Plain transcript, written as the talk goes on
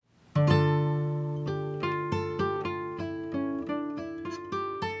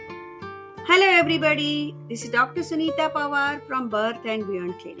Hello everybody, this is Dr. Sunita Pawar from Birth and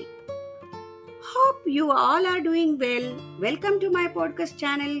Beyond Clinic. Hope you all are doing well. Welcome to my podcast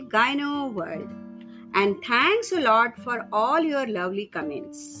channel Gyno World, and thanks a lot for all your lovely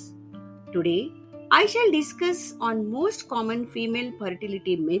comments. Today, I shall discuss on most common female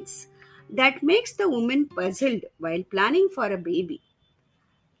fertility myths that makes the woman puzzled while planning for a baby.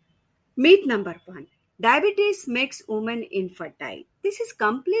 Myth number 1. Diabetes makes women infertile. This is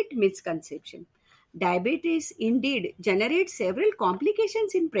complete misconception. Diabetes indeed generates several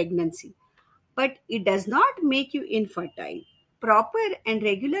complications in pregnancy, but it does not make you infertile. Proper and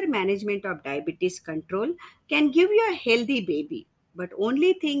regular management of diabetes control can give you a healthy baby, but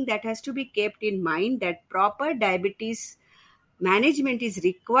only thing that has to be kept in mind that proper diabetes management is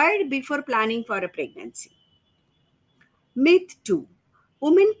required before planning for a pregnancy. Myth 2.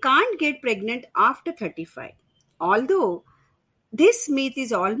 Women can't get pregnant after 35. Although this myth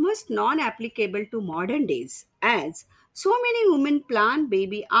is almost non-applicable to modern days as so many women plan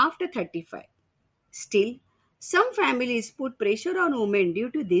baby after 35. Still, some families put pressure on women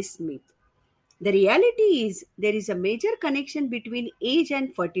due to this myth. The reality is there is a major connection between age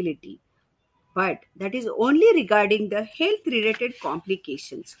and fertility, but that is only regarding the health related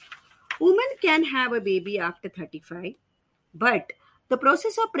complications. Women can have a baby after 35, but the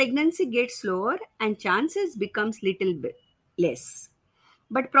process of pregnancy gets slower and chances becomes little bit less.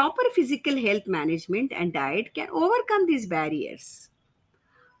 But proper physical health management and diet can overcome these barriers.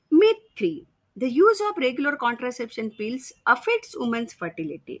 Myth 3. The use of regular contraception pills affects women's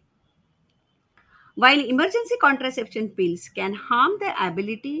fertility. While emergency contraception pills can harm the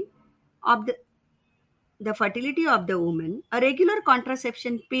ability of the fertility of the woman, a regular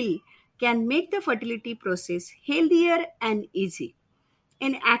contraception pill can make the fertility process healthier and easy.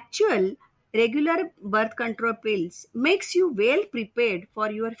 In actual, regular birth control pills makes you well prepared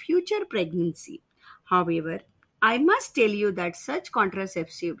for your future pregnancy. However, I must tell you that such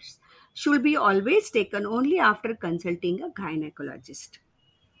contraceptives should be always taken only after consulting a gynecologist.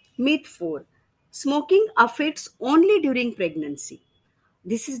 Myth 4. Smoking affects only during pregnancy.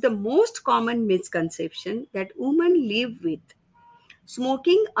 This is the most common misconception that women live with.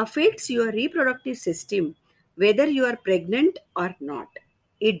 Smoking affects your reproductive system whether you are pregnant or not.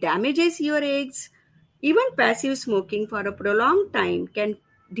 It damages your eggs. Even passive smoking for a prolonged time can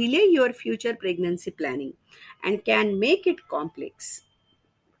delay your future pregnancy planning and can make it complex.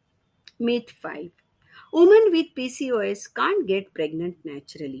 Myth 5. Women with PCOS can't get pregnant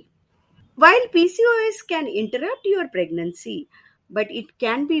naturally. While PCOS can interrupt your pregnancy, but it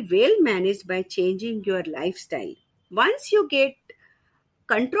can be well managed by changing your lifestyle. Once you get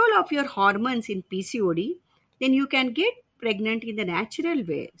control of your hormones in PCOD, then you can get pregnant in the natural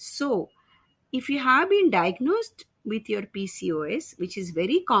way. So, if you have been diagnosed with your PCOS, which is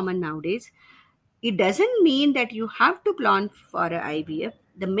very common nowadays, it doesn't mean that you have to plan for a IVF.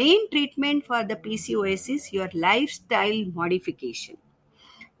 The main treatment for the PCOS is your lifestyle modification.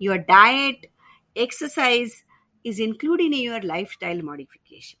 Your diet, exercise is included in your lifestyle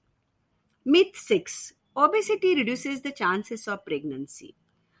modification. Myth 6. Obesity reduces the chances of pregnancy.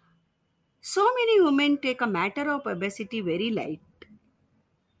 So many women take a matter of obesity very light.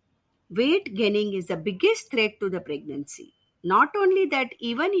 Weight gaining is the biggest threat to the pregnancy. Not only that,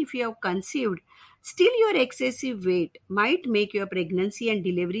 even if you have conceived, still your excessive weight might make your pregnancy and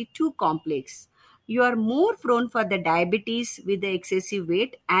delivery too complex. You are more prone for the diabetes with the excessive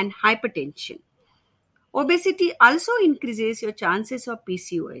weight and hypertension. Obesity also increases your chances of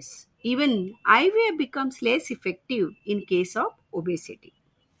PCOS. Even IVF becomes less effective in case of obesity.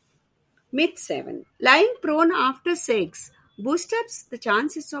 Myth 7. Lying prone after sex boosts up the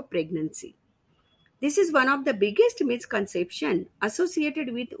chances of pregnancy. This is one of the biggest misconceptions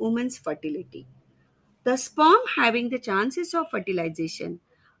associated with women's fertility. The sperm having the chances of fertilization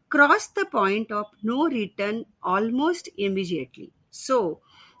cross the point of no return almost immediately. So,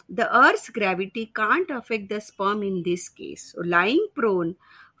 the Earth's gravity can't affect the sperm in this case. So, lying prone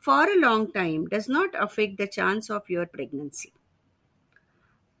for a long time does not affect the chance of your pregnancy.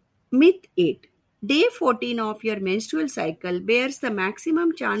 Myth 8. Day 14 of your menstrual cycle bears the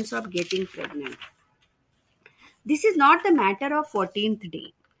maximum chance of getting pregnant. This is not the matter of 14th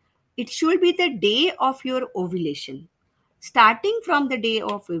day. It should be the day of your ovulation. Starting from the day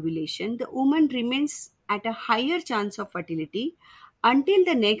of ovulation, the woman remains at a higher chance of fertility until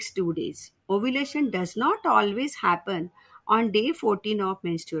the next 2 days. Ovulation does not always happen on day 14 of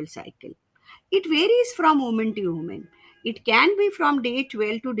menstrual cycle. It varies from woman to woman. It can be from day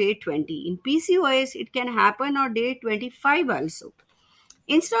 12 to day 20. In PCOS, it can happen on day 25 also.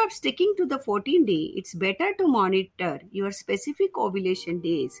 Instead of sticking to the 14-day, it's better to monitor your specific ovulation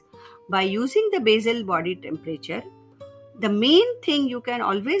days by using the basal body temperature. The main thing you can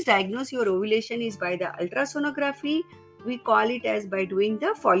always diagnose your ovulation is by the ultrasonography. We call it as by doing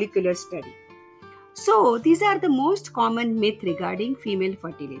the follicular study. So, these are the most common myth regarding female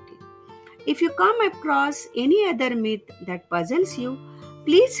fertility. If you come across any other myth that puzzles you,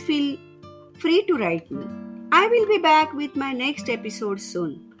 please feel free to write me. I will be back with my next episode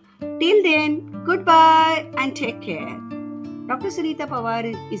soon. Till then, goodbye and take care. Dr. Sunita Pawar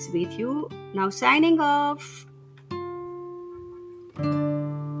is with you, now signing off.